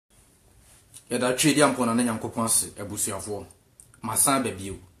Yada trade ampona na Nyankopon ase abusuafo. Masan ba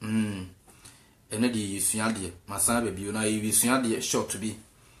bio. Ene di suade masan ba bio na yi suade short bi.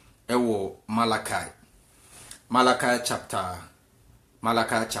 Ewo Malachi. Malachi chapter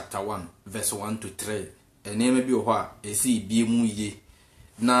 1 verse 1 to 3. Ene me bi ho a esi bi mu ye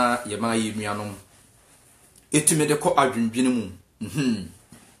na yema yi nuanom. Etime de ko adwendwene mu.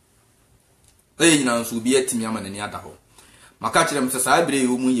 Nyina nso bi etime ama nani ada ho. Maka kire mse saa bere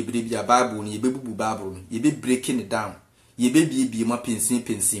yo mu ye bere bia Bible ni ye bebubu Bible ye be breaking it down ye be bie ma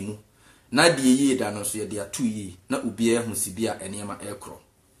pensin mu na de ye da no so ye de atu yi na obi ehun si bia enema ekro.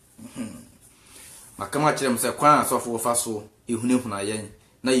 Maka ma kire mse kwan asofo fa so ehunehuna yen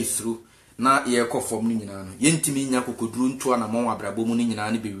na yisuru na ye kofom ni nyina no ye ntimi nya kokoduru nto na mo abrabo mu ni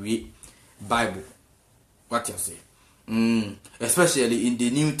nyina ne bewie Bible. What you say? Especially in the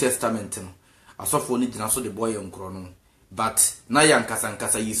New Testament no asofo ni gyina so de boy nkro no. But na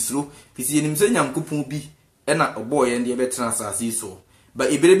yankasa yisru fisi yenim se Nyankopon bi ena obo ye de betena asase so ba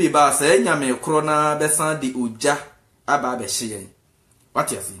ibere bi ba sa nyame kro na besan de oja aba be hye.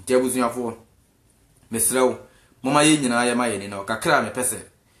 What you say? Tebuzuafo mesrew moma ye nyina ye ma ye ni na kakra me pese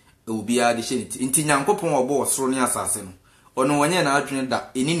obi a de hye nti Nyankopon obo osoro ne asase no ono wonye na adwene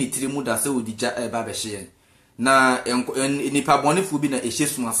da eni ni tiri mu da se odija aba be hye na nipa bonifu bi na ehye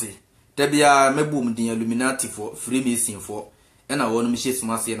sumase Tabia mebum din Illuminati for Freemason for ena wonum hye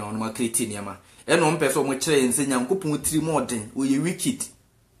sumase na wonum akreti niama eno mpe so mo kire ense Nyankopon tiri mu odin oye wicked.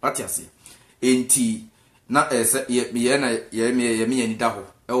 What you say? Enti na ye na ye ni da ho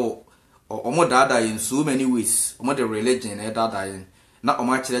ewo omo dada in so many ways omo the religion na dada in na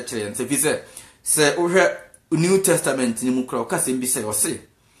omo kire ense fi se ohwe New Testament ni mu kra ka se bi se o se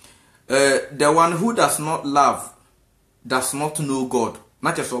the one who does not love does not know God.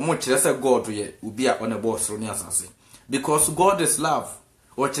 Not just so much as a God ye will be on a boss or near assassin. Because God is love.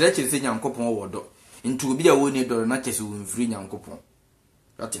 Or church is in Yankopon word into be a winning door, not just win free Yankopon.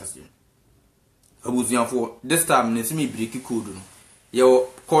 That is it. I was young for this time, it's me breaky could. Your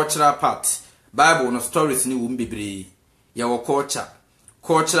cultural part, Bible no stories ni won't be brave. Your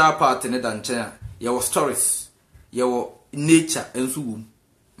cultural part in a dungeon, your stories, your nature and so.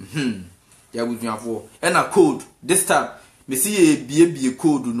 Ya was young for and a code this time. Me see ye bie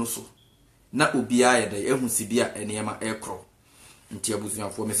code no so na obia ye de ehun sibia enema ekro nti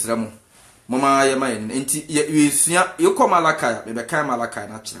abusuafo mesramo mama ye maye nti yesua yekọ Malachi me be kan Malachi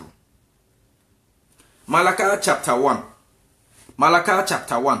na kire Malachi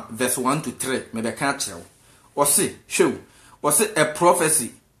chapter 1 verse 1 to 3 me be kan kire o se show o se a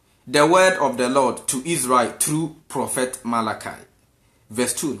prophecy the word of the Lord to Israel through prophet Malachi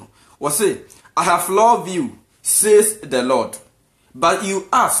verse 2 no o se I have loved you says the Lord. But you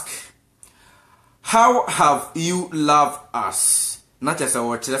ask, how have you loved us? Not just a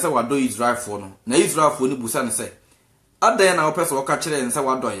watch, that's what do Israel for no. Na Israel for ni busan say. Ada na opese wo ka kire nsa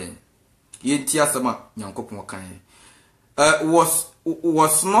wado yen. Ye ntia sama Nyankopon kan.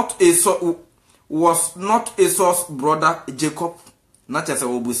 Was not Esau's brother Jacob? Not just a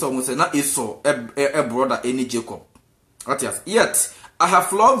obuso mo say na Esau a brother any Jacob. What yes? Yet I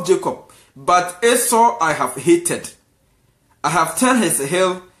have loved Jacob, but Esau I have hated. I have turned his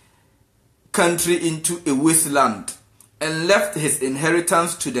hill country into a wasteland and left his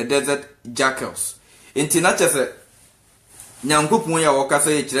inheritance to the desert jackals. Inti na chese Nyankopon ya woka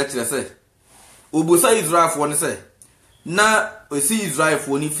say kire say obusa Israel fo ne say na osi Israel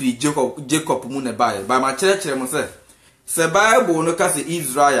fo ni free Jacob mu ne bae ba ma kire mo say Bible no ka say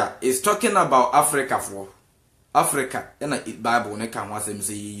Israel is talking about Africa and Bible ne kan wasem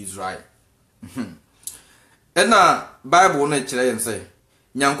say Israel. Ena Bible na kire yen say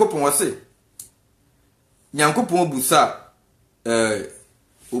Nyankopon wase Nyankopon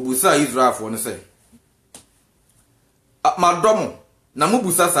obusa Israel fo ne say madomo na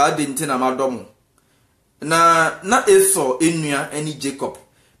mubusa sa de nti na madomo na Esau enua ani Jacob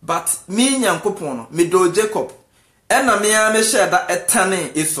but me Nyankopon no me do Jacob ena me a me sheda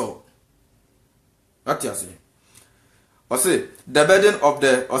etane Esau. What you say? The burden of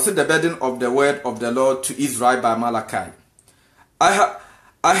the word of the Lord to Israel by Malachi. I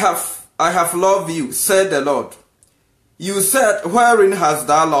have loved you, said the Lord. You said, wherein hast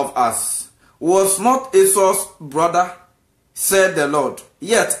thou loved us? Was not Esau's brother, said the Lord.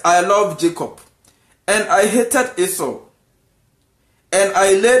 Yet I loved Jacob, and I hated Esau, and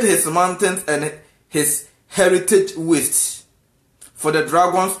I laid his mountains and his heritage waste for the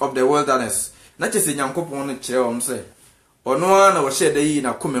dragons of the wilderness. Not just in Yankopon chair say. Ono na wo shede yi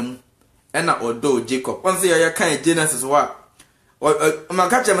na komam ena odo Jacob. Once ya kan Genesis wa. Man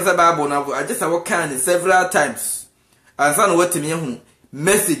ka che me say Bible na I just wo kan several times. Ansa no watimi hu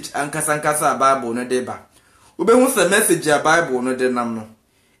message ankasa Bible no de ba obehu say message a Bible no de nam no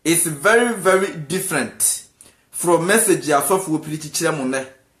is very very different from message a sofo preach kire mo ne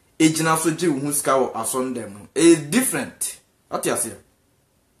ejina so je hu ska wo asondem no is different what you say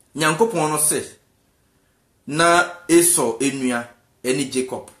Nyankopon no say na Esau enua eni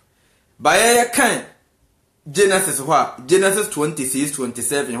Jacob baye kan Genesis ho Genesis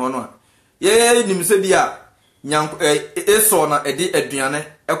 26-27 ho no ye nim se bia Esau na edi aduane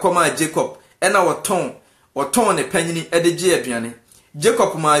ekoma Jacob ena woton ne panyini edi je aduane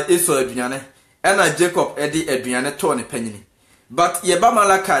Jacob ma Esau aduane ena Jacob edi aduane to ne panyini but ye ba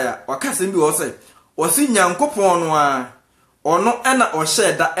Malachi wakase bi wo say osi Nyankopon no a ono ena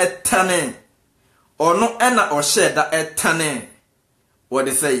ohyeda etane ono ena ohyeda etane what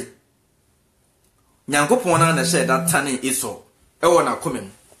they say Nyankopon na hyeda tane Esau ewo na komem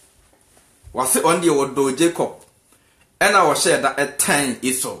wase on de wodo Jacob ena ohyeda etan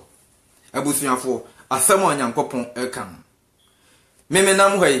Esau abusuafo asem a Nyankopon ekam meme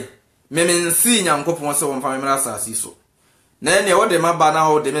nam hwai meme nsi Nyankopon se won fa memra asase so na ene wo de maba na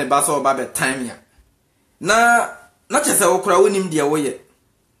wo de me ba so ba be time ya na chese wo kura wonim de wo ye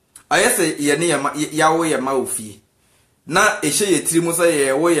ayese ye ne ya wo ye ma ofie na ehye ye tirimu se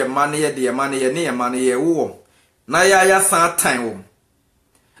ye wo ye ma ne ye de ye ma ne ye ne ye ma ne ye wo na ya san time wo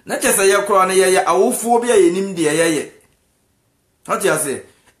na chese ye kura ne ye awofuo bi a yenim de ye what you say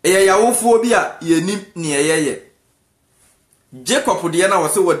ye awofuo bi a yenim ne ye Jacob de na wo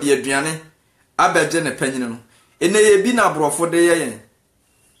se wo de aduane abeje ne panyine no ene ye bi na brofo de ye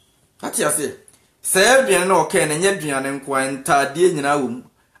what you say say aduane na oka ne nya aduane nko antade nyina wom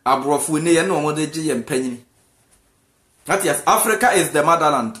abrofo ne ye na wo de je ye panyine what you say Africa is the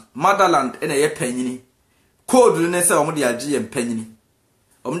motherland ene ye panyine code ne se wo de age ye panyine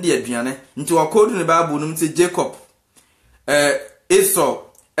de aduane nti wa code ne Bible num se Jacob Esau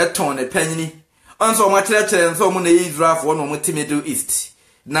eton ne panyini onso ma kire nso mo na Israel fo no mo ti Middle East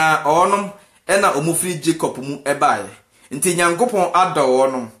na onom ena omufri Jacob mu ebaye nti Nyankopon ado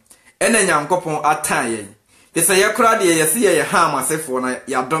onom ena Nyankopon atan yen te se yekura de yesi ye ham asefo na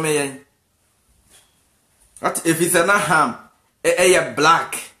ya dome yen at if it's na ham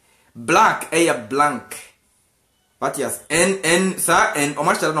black blank what yes n sa n o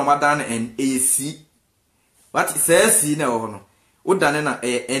ma chere no ma dan n ac what says na o no wo dan na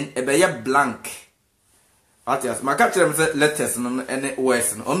n ebe blank what yes ma ka chere me say letters no n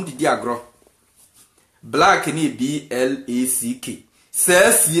words no didi agro black ni black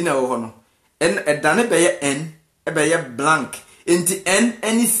says na o no n edane be n ebe blank enti n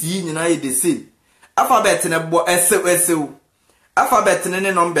any c nyina ye the same alphabet na bo ese alphabet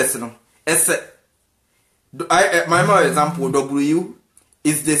ne numbers no ese my more example W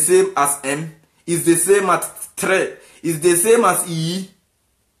is the same as M, is the same as 3, is the same as E.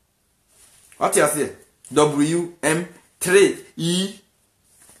 What you say? W, M, 3, E.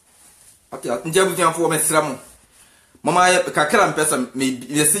 What you say? Njabu tianfo mesramo. Mama kakra mpesa me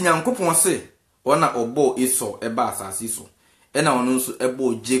yesi Nyankopon se ona obo Esau eba asase so. Ena ono nso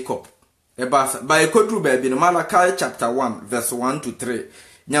ebo Jacob eba by kodru ba bi no Malachi chapter 1 verse 1 to 3.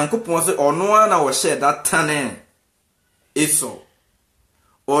 Nyankopon se ono na wo share that tane Esau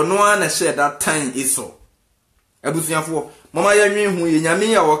ono na share that time Esau abusuafo mama ya nwen hu ye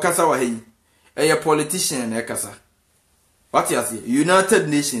nyame ya wo kasa wa hayi eye politician na kasa what you say United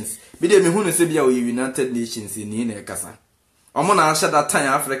Nations bi de me hu no se bia wo United Nations ni na kasa omo na share that time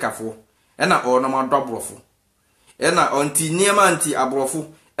Africa fo na ono ma dobrofo na onti niema anti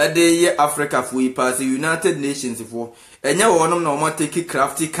abrofo ede ye Africa fo yi pass United Nations fo enya wonom na omo take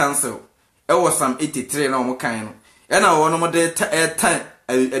crafty council e was some 83 na omo kan no ena wonom de time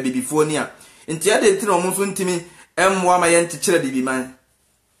abibifo ni a nti ade nti na omo so ntimi emwa ma ye ntikire de bi man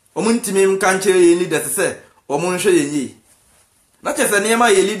omo ntimi nka nkire ye leaders se omo nhwe ye yi na chese niema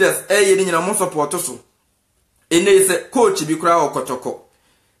ye leaders ye ni nyina mo support so ene se coach bi kura okotoko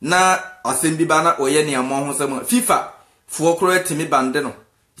na asembi ba na oye ne amo ho sam FIFA fo kura timi bande no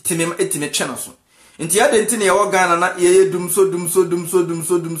timi channel so nti ade nti ne ye wo Ghana na ye dumso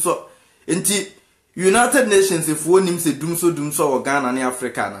nti United Nations fo nim se dumso wo Ghana ne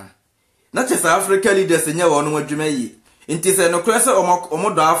Africa na chese Africa leaders nya wo no adwuma yi nti se no kura se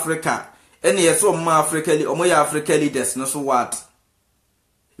omo do Africa ene ye so omo Africa omo ya Africa leaders no so what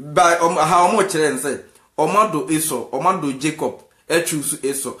by ha omo kire nse omo do Esau omo do Jacob choose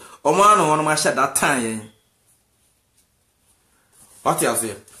Esau omo anu wono ma sha that time yen what you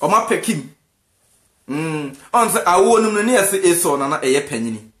say omo pekim on say awo num no ne yesi Esau na eye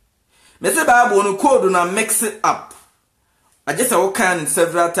panyini me say Bible no code na mix it up I just say what kind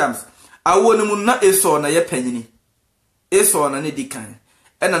several times awo num na Esau na ye panyini Esau na ne di kan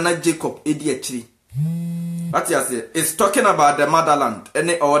na Jacob edi akiri. What you say? It's talking about the motherland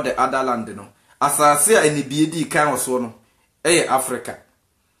any or the other land no. Asase a eni bi edi kan oso no. Africa.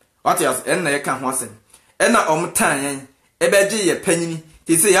 What you say? Na ye kan ho asem. Na omtan yen ebeje ye panyini.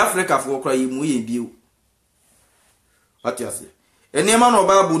 Ti say Africa fo kra yi mu ye biu. What you say? Eni ma no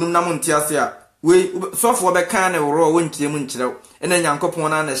ba bu num na mo ntiase a we so fo be kan na woro wo nkyire mu nkyire. Na Nyankopon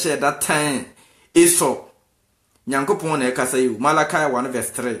na share that time Esau. Nyankopon na ekasa yi Malachi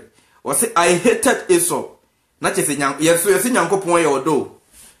 1:3. O say I hated Esau. Na che say Nyankopon ye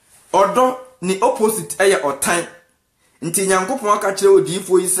odo ni opposite eye otan. Nti Nyankopon aka kire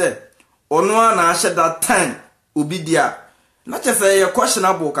odifo yi say ono na ahye that time obi dia. Na che say ye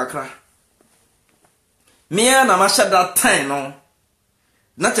questionable kakra. Me na ma hye that time no.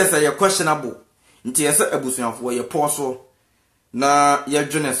 Na che say ye questionable. Nti ye say abusuafo ye poso na ye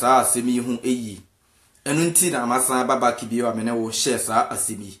dwene saa asemi hu eyi. Enu nti na amasa baba kibio amene wo share saa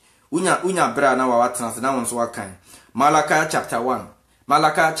asemi. Unya bra na wawatena se na wonso wakan. Malachi chapter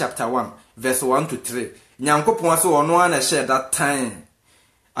 1 verse 1 to 3. Nyankopon so ono na share that time.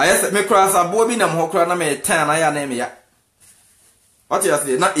 Ayese me kra sabo bi na mo kra na me time na ya na me ya. What you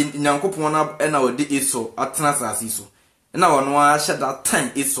say na Nyankopon na odi Esau atena sasi so. Na ono a share that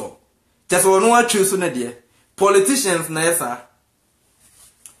time Esau. Just ono a choose na de. Politicians na yesa.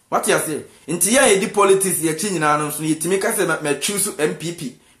 What you say? Inti ya edi politics ye chinyina no so yitimi ka se me choose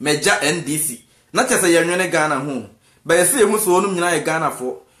MPP. Meja NDC. Na chese ye nwene Ghana ho. Ba ye se hu so onum nyina ye Ghana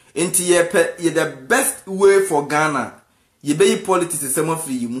for. Enti ye the best way for Ghana. Ye be politics is some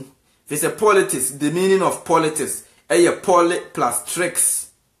free mu. If it's a politics, the meaning of politics, poly plus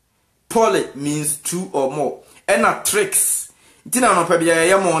tricks. Poly means two or more. And a tricks. Tina no pa bia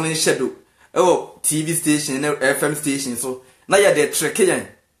ye morning shadow. TV station, FM station so. Na ye the trick yen.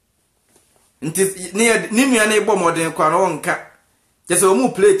 Enti ni nua na ebo modern kwa no nka. Just we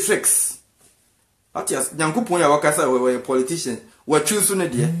play tricks. What yes, Nyankopon ya wakasa we politician. We choose no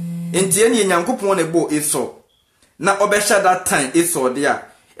de. Enti eni Nyankopon na ebo Esau. Na obesha that time Esau dia.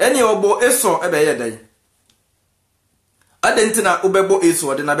 Eni obo Esau ebe ye dai. Adenti na obebo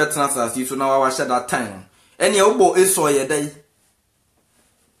Esau de na betena sasi so na wa sha that time. Eni obo Esau ye dai.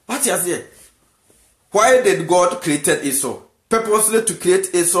 What yes here? Why did God created Esau? Purposely to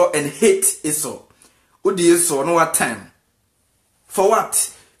create Esau and hate Esau. Udi Esau no what time? For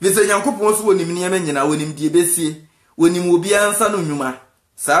what? Vise Nyankopon so wonim niam nyina wonim die besie wonim obi ansa no nnwuma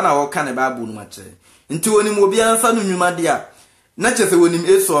saa na wo ka ne Bible no makere nti wonim obi ansa no nnwuma dia na chese wonim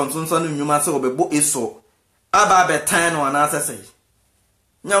Esau nso no nnwuma se obebo Esau aba betan no ana asese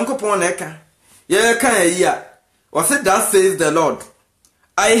Nyankopon na eka ye ka yi a o say that says the Lord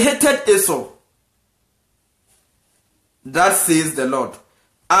I hated Esau. That says the Lord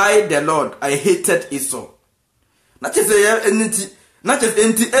the Lord I hated Esau. Na chese ye eniti na chese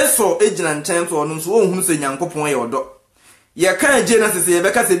enti Esau ejina nchen so no so ohunu se Nyankopon ye odo ye kan Genesis ye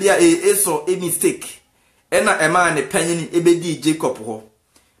beka se bia Esau a mistake ena ema ne panyini ebedi Jacob ho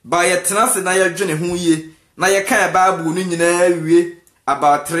ba ye tenase na ye dwene ho ye na ye kan Bible no nyina wie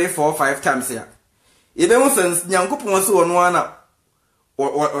about 3 4 5 times ya ebe ho sense Nyankopon se ono ana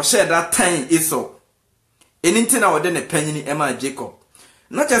o share that time Esau eninti na ode ne panyini ema Jacob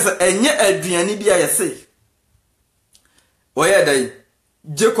na chese enye aduane bia ye se oye dai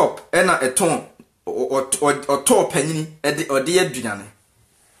Jacob ena eton o panyini ode aduane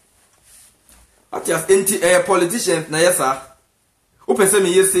atias enti politicians na yesa opese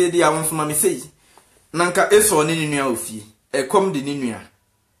me yese dia wonso ma me sei nanka Esau ne nua ofie ekom de ne nua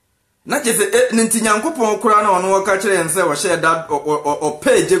na chese nti Nyankopon kura na ono waka kire ense wo share that o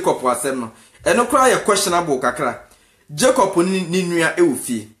pay Jacob asem no eno kura ye questionable kakra Jacob ni nua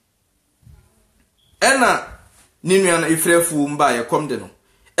ofie ena ni nua na ifrefu mba ye kom de no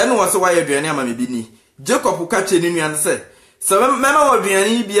eno wo se wa ye aduane ama me bi ni Jacob ka che ni nua se mema wo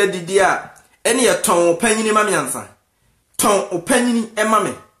aduane bi adidi a ene ye ton panyini ma miansa ton opanyini ema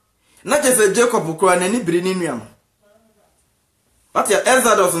me na chese Jacob kura na ni biri ni nua no Atia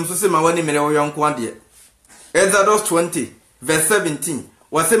Exodus nso se ma wani mere wo yonko ade Exodus 20 verse 17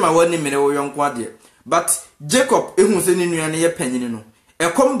 wase ma wani mere wo yonko ade but Jacob ehun se ni nua ne ye panyini no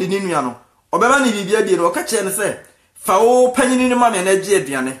ekom de ni nua no obeba ni bibia bi no o ka che ne se fa wo panyini no ma me na gie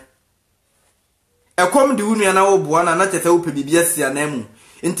aduane ekom de nua na wo boa na chese wo pe bibia sia na mu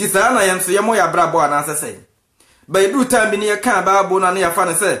nti saa na yemso ye mo ya brabo ana sese ba edu time bi ne ye ka Bible na ne ya fa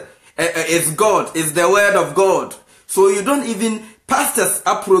ne se it's God, it's the word of God. So you don't even pastors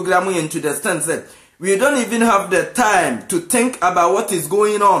are programming into the stand said we don't even have the time to think about what is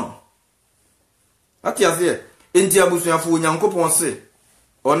going on. What you say? India busuafo Nyankopon say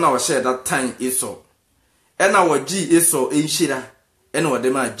ona o share that time Esau. ena wagi Esau enhyira ena wode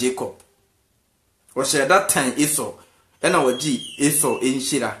ma Jacob wo share that time Esau ena wagi Esau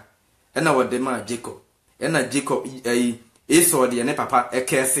enhyira ena wode ma Jacob ena Jacob Esau de ne papa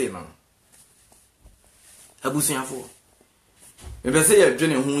ekese no abusuafo mebese ye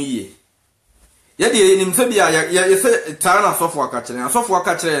dwene ho yie ye de nim se bia ye se taa na sofo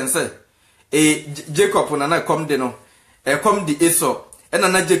aka kire ense Jacob na kom de no kom di Esau ena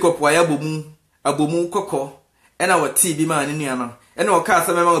na Jacob wa ya abomu kokko ena wati bi ma ne nua no ena o ka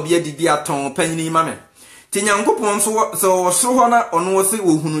asema ma obi adidi aton panyini ma me ti Nyankopon so soro ho na ono wo se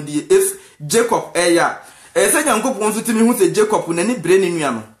wo hunu di Jacob se Nyankopon so timi hu se Jacob na ni bre ne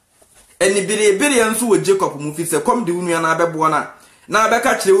nua no eni bire enso wo Jacob mu fi se kom di nua na abebo na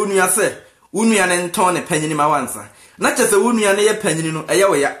abeka kire wo nua se wo nua ne nton ne panyini ma wansa na chese wo nua ne ye panyini no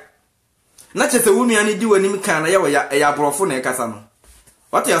wo ya na chese wo nua ne di wanim kan na wo ya abrofo na ekasa no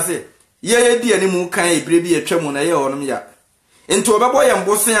what you say ye di ani mu kan ebre bi etwa na ye onom ya enti obebo ye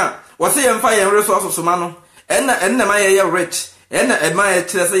mbose a wo se ye mfa ye resource so ma no enna ma ye rich enna e ma ye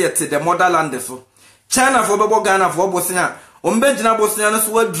kire se ye te the motherland so China fo bebo Ghana fo bose a ombe gina bose no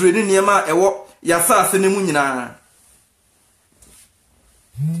so wadure ni niema ewo ya saase ne mu nyina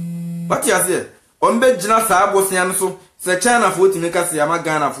what you say ombe gina saa bose no so se China fo timi ka se ya ma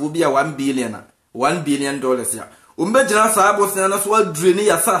Ghana fo bi a $1 billion ya ombe gina saa bose no so wadure ni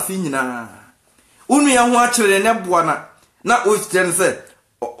ya saase nyina unu ya ho a kire ne boa na o sten se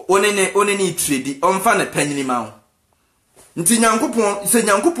onene trade omfa ne panyini ma ho nti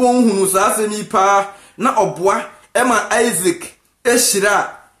Nyankopon hunu saa se ni pa na oboa ema Isaac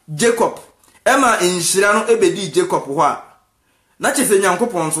eshira Jacob ema enhyira no ebedi Jacob ho a na chese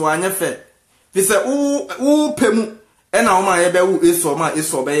Nyankopon so anya fe fi se u pemu ena wo ma ye be wu Esau ma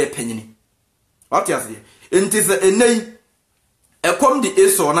Esau be ye panyini what you say enti se enei ekom di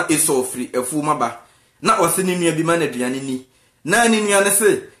Esau na Esau free efu maba na ose ni nua bi ma na aduane ni na ni nua ne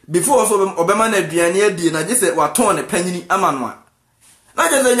se before so obema na aduane adi na gese waton ne panyini ama no a na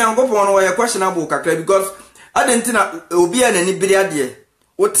gese Nyankopon no ye questionable kakra because adentina obi a nani biri ade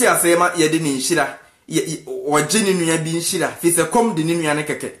wote asema ye de ni nhyira oje ni nua bi nhyira fi se kom de ni nua ne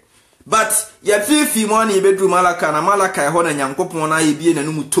keke but ye fifi mo na ibedru Malachi na Malachi ho na Nyankopon na ye bie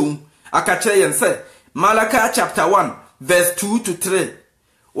nanu mutom aka kire yen se Malachi chapter 1 verse 2 to 3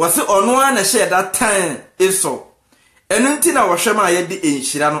 wase ono a na share that time Esau enunti na wohwema ye de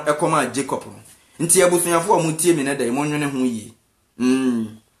enhyira no ekoma Jacob no nti abusunyafo a mutie me na dai monwene ho yi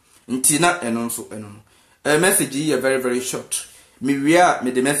nti na eno nso eno message yi very very short me wia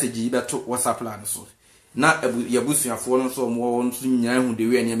me the message yi beto WhatsApp plan so na yabusunyafo no so mo nso nyina hu de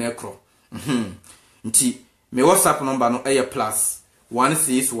wia ne mekro nti me WhatsApp number no plus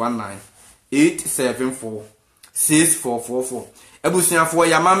 1619 874 6444 abusunyafo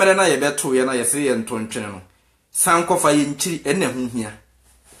ya mamere na ye beto ye na ye se ye ntontwene no sankofa ye nchiri ene ho hia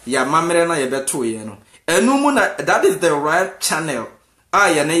ya mamere na ye beto ye no enu mu na that is the right channel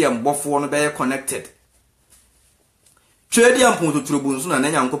ye ne ye mbofo no be connected twedi ampon to turobunsu na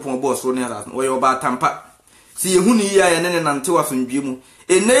Nyankopon boss ro ne asas wo ye oba tampa si ye hu ni ya ye ne nante wasondwie mu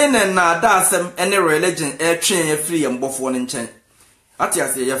ene na da asem ene religion twen ye free ye mbofo no nchen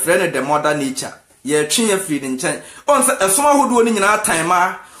atiase ye frɛ ne the modern nature ye twen ye free ne nchen on se esoma hodo ni nyina time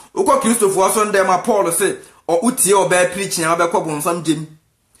a ukọ Kristofo aso ndem ma Paul se o utie oba preaching abekọ bonsam jem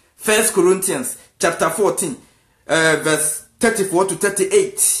 1 Corinthians chapter 14 verse 34 to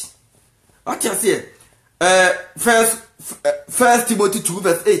 38 atiase First Timothy 2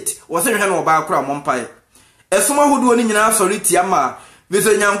 verse 8 was say hwe no ba akra mompae esoma hodo ni nyina sorry tia ma we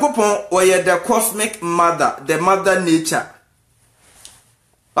Nyankopon oye the cosmic mother, the mother nature.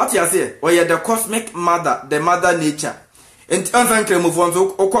 What you say? Oye the cosmic mother, the mother nature. And ansan move on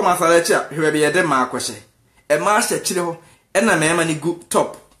so okoma salacha hwe be de ma akwhye e ma hye kire ho e na mema ni gu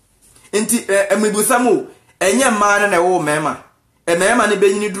top enti emibusamo enye ma na wo mema e mema ni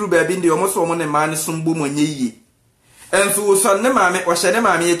benyini duru ba bi ndi omo so omo ne ma ne sombo mo nye yi enso so ne maame o hye ne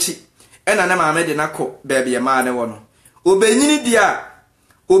maame echi e na ne maame de nako ba bi e ma ne wo no obenyini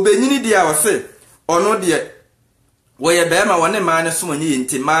dia wo se ono de wo ye ba ma wo ne ma ne so mo nye yi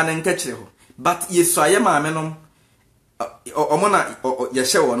enti ma ne nka kire ho but yesu aye maame no omo na ye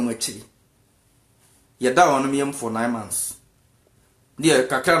hye wo no akiri ye da wo no yem for 9 months dia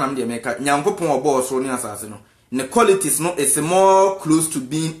kakra nam dia meka Nyankopon obo so ni asase no the qualities no is more close to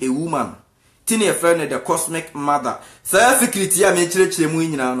being a woman tini a friend the cosmic mother sa security ya me kire mu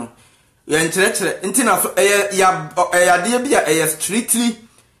nyina no ye nkire ntina so ya de bia strictly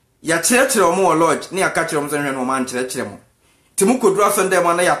ya kire omo lodge ni aka kire omo se hwe no man kire mo timu kodura so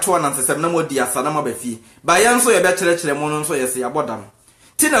ndem na ya to na nsesem na modi asa na mabafie ba ya nso ye be kire mo no nso ye se ya bodam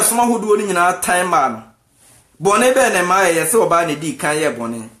tina soma hodo ni nyina time ba no bone be ne ma ye se oba ne di kan ye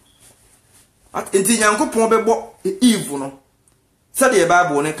bone enti Nyankopon bebo Eve no se de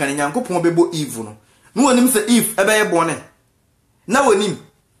Bible ne kan Nyankopon bebo Eve no no wonim se Eve ebe ye bone na wonim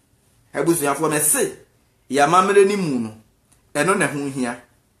abusuafo me se ya mamre ni mu no eno ne ho hia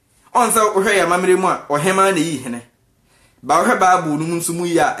onsa ohwe ya mamre mu a ohema na yi hene ba ohwe Bible no nso mu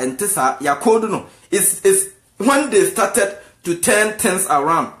ya ente sa ya code no is when they started to turn things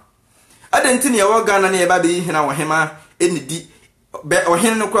around adenti ya wo Ghana na ye ba be yi hena ohema enidi be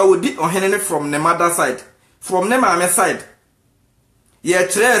ohene no kwa wodi ohene ne from the mother side from the mama side ye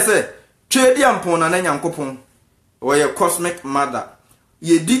kire se twedi ampon na Nyankopon or your cosmic mother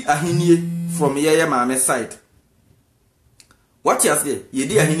ye di ahenie from ye mama side. What you say? Ye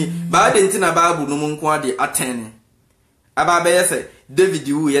di ahini ba de ntina Bible no mu nko ade atene aba be ye David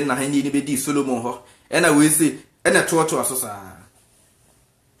wu ye na ahini ni be di Solomon ho e na we say e na to aso saa.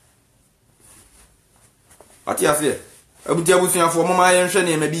 What you say? Abuti abusuafo mo ma ye nhwe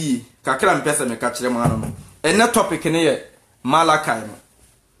ne ma bi kakra mpese me ka kire mo ano no e na topic ne ye Malachi no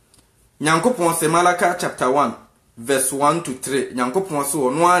Nyankopon se Malachi chapter 1 verse 1 to 3 Nyankopon so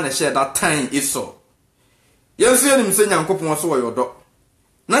no an share that time Esau yenso yenim se Nyankopon so yodo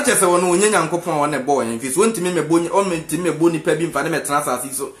na chese wono onye Nyankopon wona bo yen fis wontimi me boni o mentimi me boni pa bi mfa ne metena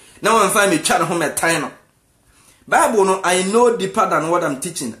asase so na won fa me twa ne ho metan no Bible no I know deeper than what I'm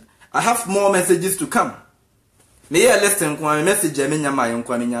teaching. I have more messages to come. Me ye listen kwa message e menya ma yen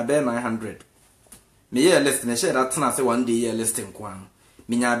kwa menya be 900 me ye listen share that na say one day ye listen kwa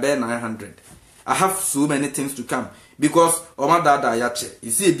menya be 900. I have so many things to come because oma dada ya che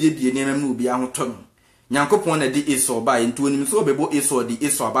isi ebiebie ne mem no obi ahoto no Nyankopon na di Esau ba ntu onim so obebo Esau di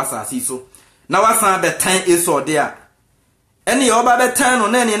Esau abasa asiso na wasan be tan Esau de a ene ye oba be tan no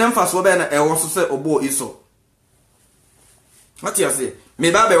na ene mfa so be na ewo so se obo Esau. What you say? Me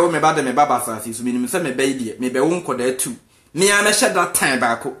ba be wo me ba de me baba asiso minim se me be die me be wo nkoda atu me ya me hye that time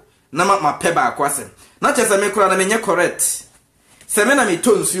baako na ma pe baako asem na chese me kura na me nye correct se me na me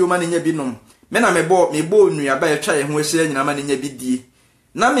tonsuo ma ne nya binom me na me bo nua ba ye twa ye ho ahia nyina ma ne nya bidie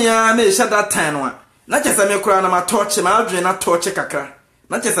na me ya me hye that time no a na chese me kura na ma torch ma adwen na torch kakra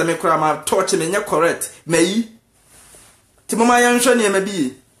na chese me kura ma torch me nya correct mayi ti mama ya nhwe ne ma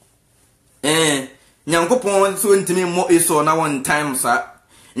bi Nyankopon so ntimi mo Esau na one time sa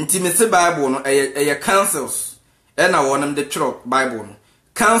ntimi se Bible no eye councils e na wonam de twro Bible no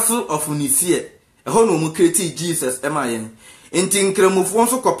Council of Nicaea ho no mu create Jesus ema yen nti nkramufo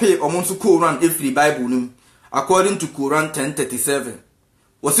nso kope omo nso Quran every Bible no according to Quran 10:37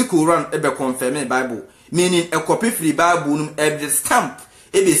 wasi Quran e be confirm Bible meaning a copy free Bible no e be stamp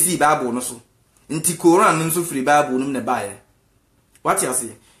e be see Bible no so nti Quran nso free Bible no ne bae. What you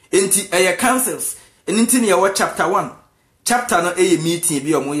say? Nti eye councils nti ne ye chapter 1 chapter no eye meeting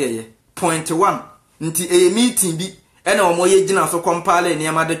bi omo ye point 1 nti eye meeting bi ena omo ye gina so compile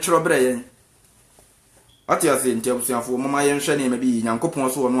ne ma de twrobre yen. What you say? Nti abusuafo mama ye nhwe ne ma bi Nyankopon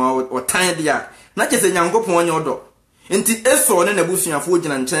so no o tan dia na chese Nyankopon onye odo nti Esau ne nabusuafo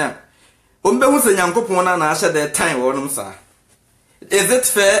gina nchen a ombe hu se Nyankopon na ahye de tan wonum sa. Is it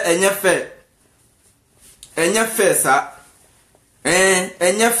fair? Enye fair sa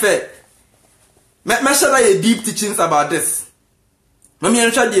enye fair. Me share a deep teachings about this. Mami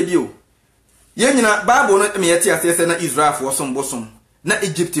enhwa de bi o. Ye nyina Bible no me yeti asese na Israel fo som bosom, na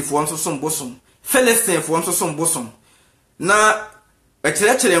Egypt fo nso som bosom, Philistine fo nso som bosom. Na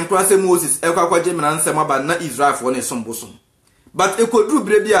ekere nkura se Moses ekwakwaje mina nsem aba na Israel fo ne som bosom. But ekodru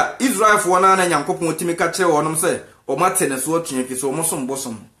bre bi a Israel fo na Nyankopon timi ka kire wonom se o mate ne so otwen fi so o mo som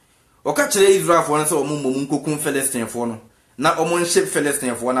bosom. O ka kire Israel fo na se o mo nkokun Philistine fo no na o mo nhye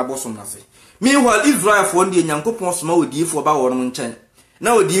Philistine fo na bosom na se. Meanwhile, Israel for the Nyankopon sma odi for ba wonum nchen.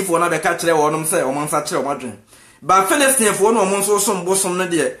 Na odi for na be ka kire wonum se o mansa kire o madwen. Ba Philistine for no mo so som bosom no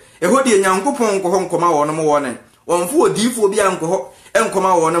de. E ho de Nyankopon nko ho nkoma wonum wone. Wonfo odi for bia nko ho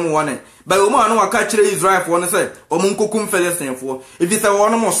enkoma wonum wone. Ba o ma no waka kire Israel for no se o mo nkokum Philistine for. If it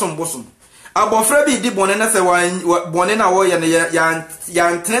wonum som bosom. Abofra bi di bone na se bone na wo ye ne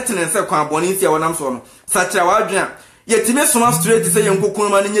ya ntretene se kwa bone sia wonam so no. Sa kire wadwen. Yetime soma straight se ye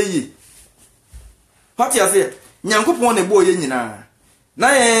nkokun ma ne nyi. What you say? Nyankopon ne bo ye nyina. Na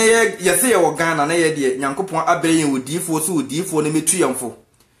ye se ye wo Ghana na ye de Nyankopon abre ye odifo so odifo ne metu yamfo.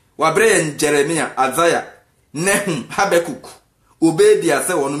 Wa bre ye Jeremia, Isaiah, Nehum, Habakuk. Obedia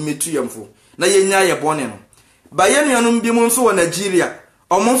se wono metu yamfo. Na ye nya ye bone no. Ba ye nuanom bi mu nso wo Nigeria.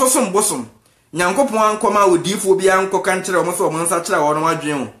 Omo nso so mbosom. Nyankopon ankoma odifo bi ankoka nkere omo so omo nsa kire wono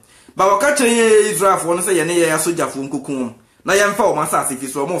adwen. Ba waka kire ye Israel fo no se ye ne ye asojafo nkokun. Na ye mfa omo asase fi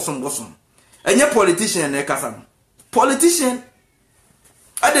so omo so mbosom. Enye politician na kasa. Politician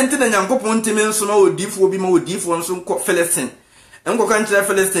adenti na Nyankopon ntimi nso na odifo bi ma odifo nso nkọ Philistine enko kan kire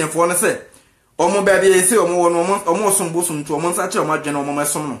Philistine fo no se omo ba bia ese omo wono omo sombo nto omo nsa kire omo adwene omo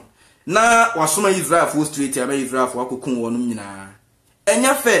mesom no na wasoma Israel fo straight ya ba Israel fo akokun wonum nyina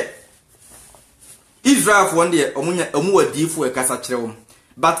enya fe Israel fo nde omo wadifo e kasa kire wo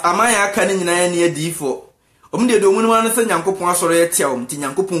but amaya aka ni nyina ne adifo omo de do munum an se Nyankopon asoro ye tia wo ti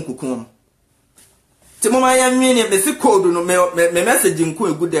Nyankopon kokun ti mama ya nwene besi code no me message nko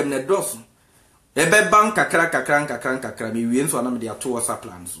egu dem na dos e be bank kakra me wie nso na me de ato WhatsApp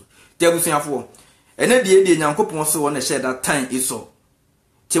plan so ti abusuafo ene de Nyankopon so wona share that time Esau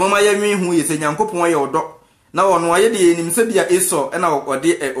ti mama ya nwen hu ye se Nyankopon ye odo na wono aye de enim se bia Esau e na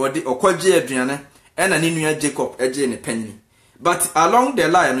ode okwaje aduane e na ne nua Jacob eje ne panyin but along the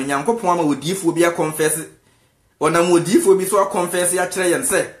line no Nyankopon ama odifo bi a confess ona mo odifo bi so a confess ya kire yen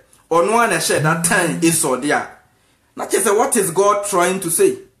se ono an share that time Esau there. Not just what is God trying to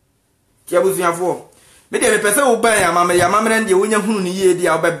say. Kiabuziafo. Me de me pese wo ban ya mamre de wonya hunu ni ye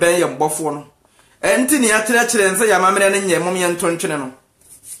dia wo ben ya mbofo no. Enti ni ya kire nse ya mamre ne nye mom ye ntontwene no.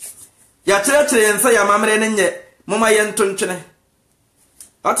 Ya kire nse ya mamre ne nye mom ye ntontwene.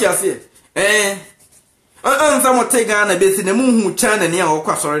 Ati ase. Ansa mo tega na besi ne mu hu China ne ya wo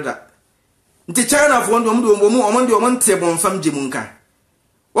kwa sorida. Nti China fo ndo omo nte bonsam jimunka.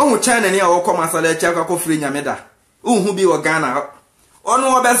 Won China ni awo koma sala cha kwa kofri nyameda uhu bi wo Ghana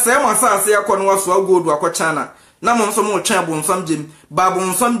onu obese mo asase yakọ no waso agodu akọ China na mo nso mo twa bonsam jem ba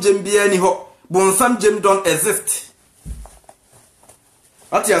bonsam jem bia ni ho bonsam jem don't exist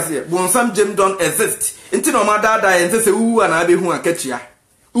atiase bonsam jem don't exist nti no ma dada ye nse se uwa na abehu akatua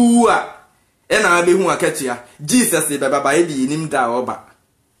uwa e na abehu akatua Jesus be baba ye di nim da oba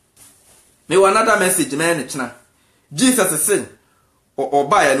me another message man china Jesus say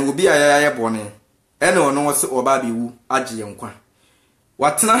oba ya no obi ayaya bone ene ono wo se oba bi wu agye nkwa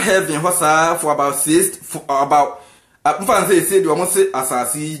watena heaven ho saa for about 6 mfan say de omo se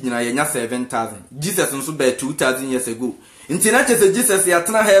asasi nyina yenya 7,000 Jesus nso be 2,000 years ago nti na chese Jesus ya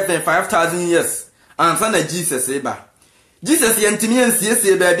tena heaven 5,000 years ansa na Jesus eba Jesus ya ntimi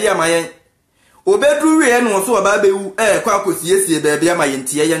ensiesie ba bia mayen obedru we no so oba be wu kwa akosiesie ba bia mayen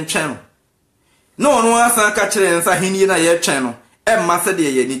tie ye ntwen no ono asa ka kire nsa henie na ye twen no emma se de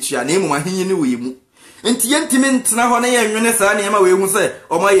ye ni tua na emu ahenyi ni we mu enti yentimi ntena ho na ye nwene saa na ye ma we hu se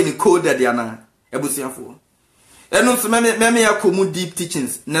o ma ye ni code de ana ebusiafo enu so me ya komu deep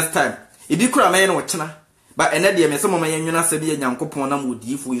teachings next time ibi kura me no chena ba ene de me se mo ma ye nwena se bi Nyankopon na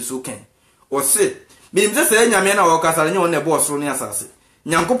modifo yi so ken o se bi nim se nyame na wo kasare nye won na bo osoro ne asase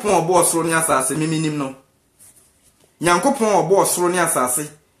Nyankopon obo osoro ne asase miminim no Nyankopon obo osoro ne asase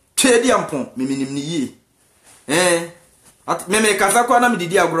twedi ampon miminim ni yi at meme kasa kwa na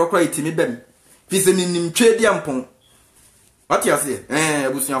mididi agoro kwa itimi bem fise minim twedi ampon ati ase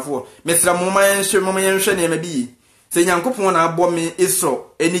abusuafo mesra moma yenhwe ne mabi se Nyankopon na abọ me Esau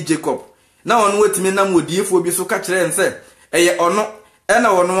eni Jacob na ono wetimi na modifo bi so ka kire nse eye ono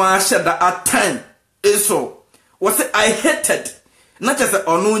na ono a hyeda at time Esau was I hated not just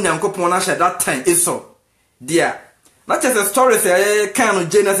ono Nyankopon na hyeda time Esau dia not just a story say kind of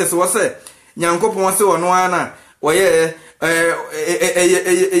Genesis was Nyankopon se ono ana oye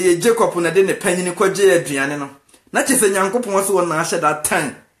Jacob na de ne panyin kwaje aduane no na chese Nyankopon so na ahye that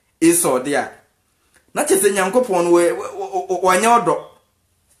time Esau dia na chese Nyankopon we wanya odo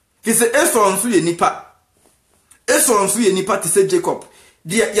fise Esau nso ye nipa te se Jacob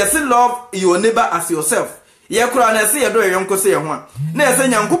dia yes love your neighbor as yourself ye kura na se ye do ye yonko se ye ho a na ye se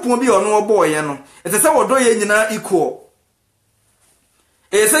Nyankopon bi ono obo ye no ese se wodo ye nyina equal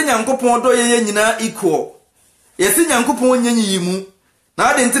ese Nyankopon do ye nyina equal yesi Nyankopon nyenyi mu na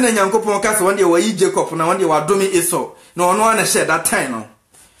ade ntene Nyankopon ka se wonde wayi Jacob na wonde wadome Esau na ono ana share that time no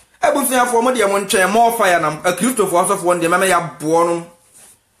ebusuafo mo de mo ntwe more fire na Christopher asofo wonde mama ya bo no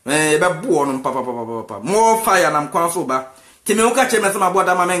be bo no papa more fire na mkwanso ba kimi uka cheme sama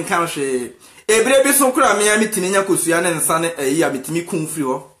boda mama nkan hwe ebre bi so kura me ya mitini nya kosua ne nsa ne ayi ya mitimi kunfri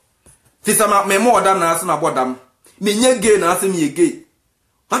ho fisama me mo oda na asema bodam me nya gay na asem ye gay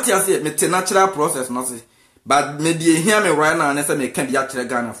hati ase me te natural process no se but me die hia me right now na se me kan dia kire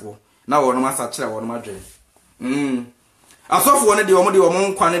Ghana fo na wo no masa kire wo no madwe asofo ne de wo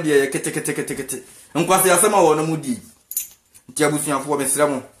nkwa ne de kete nkwase asema wo no mudi nti abusuafo me sire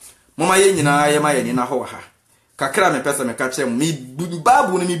mo mama ye nyina ye ma ye ni na ho ha kakra me pesa me ka kire mo mi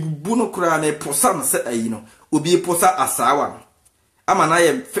babu ne mi bubu no kura me posa no se ayi no obi posa asawa ama na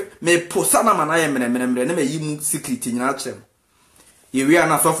ye me posa na ma na ye mre ne me yi mu secret nyina kire ye wi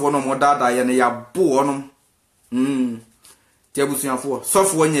ana asofo no mo dada ye ne ya bo no ti abusuafo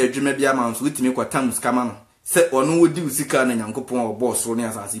sofo nya adwuma bia ma nso witimi kwata muskama no se ono wodi usika na Nyankopon obo soro ne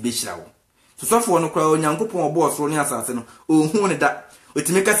asase be hira wo sosofo no kra Nyankopon obo soro ne asase no ohun ne da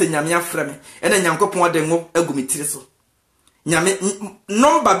otimi ka se nyame afra me ena Nyankopon de ngo agumitire so nyame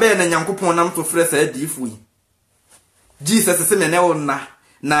number be na Nyankopon nam to frɛ sa adifu yi Jesus se me ne wona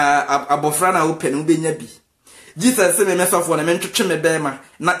na abofra na open wo benya bi Jesus se me mesofo na mentwetwe me bema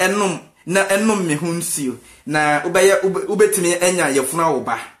na enum me hunsio na ubetimi enya yefuna wo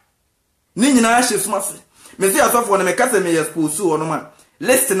ba ni nyina ahye somase me se asofo na me kase me expose wo no ma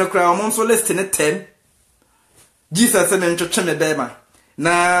list no kra omon so list ne 10 Jesus se me ntwetwe me bema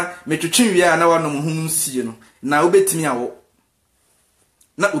na metwetwe wi na wanom hunsio no na ubetimi awo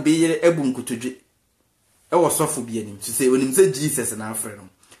na ubeyere ebu nkutodwe ewo sofo bi anim to say onim say Jesus na afre no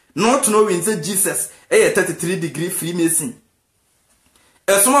not knowing say Jesus 33-degree Freemason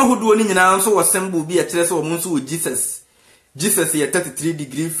esoma hodo ni nyina nso wo sembo bi kire se wo nso wo Jesus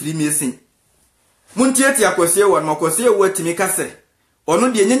 33-degree Freemason muntieti akwose wo no akwose wo atimi kase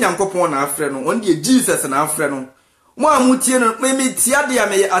ono de Nyankopon na afre no ono de Jesus na afre no mo amutie no me tia de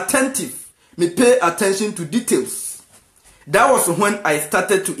am attentive me pay attention to details. That was when I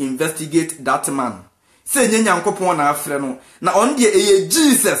started to investigate that man. Say Nyankopon na afre no na on de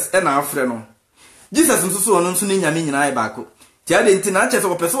Jesus na afre no Jesus nso so ono nso ni nyame nyina ai baako tia de ntina ache se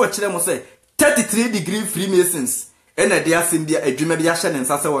wo pese wo kire mo say 33-degree Freemasons ena de asem bia adwuma bia hye ne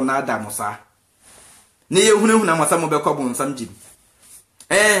nsa se wo na adam sa ne ye hunahuna mo sa mo be kwa bonsam jim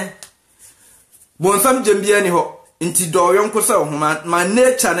bonsam jim bia ni ho nti do yonko se ho ma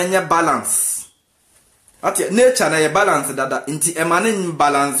nature na nya balance ati nature na ye balance dada nti e ma na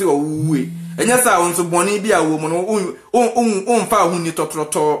balance wo wuwe enya sa wonso boni bia wo mo no fa hu ni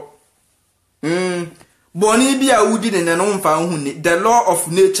totroto boni bia wudi ne no mfa hu ni the law of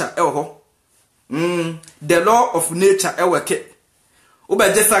nature ho the law of nature weke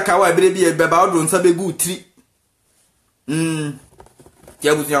obaje saka wa bere bia beba odo nsa begu tri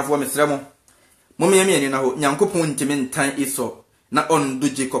ya busuafo mesremo momiame ni na ho Nyankopon ntime ntan Esau na on do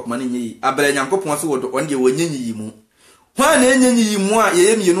Jacob man nyi abere Nyankopon so wodo on de wonyenyi yi mu hwa na enyenyi yi mu a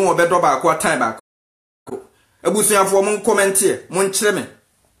ye mienu obedo ba ko time ba ko abusuafo mo comment here mo nkyere me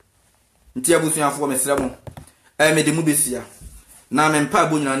nti abusuafo mesremo me de mu besia na me mpa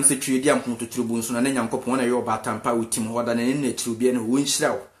abo nyina nse twedi ampon toturo bu nso na Nyankopon na ye oba tampa wotim hoda na ne na kyiri bia na wo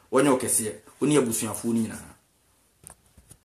nhyira wo wonye okese oni abusuafo ni nyina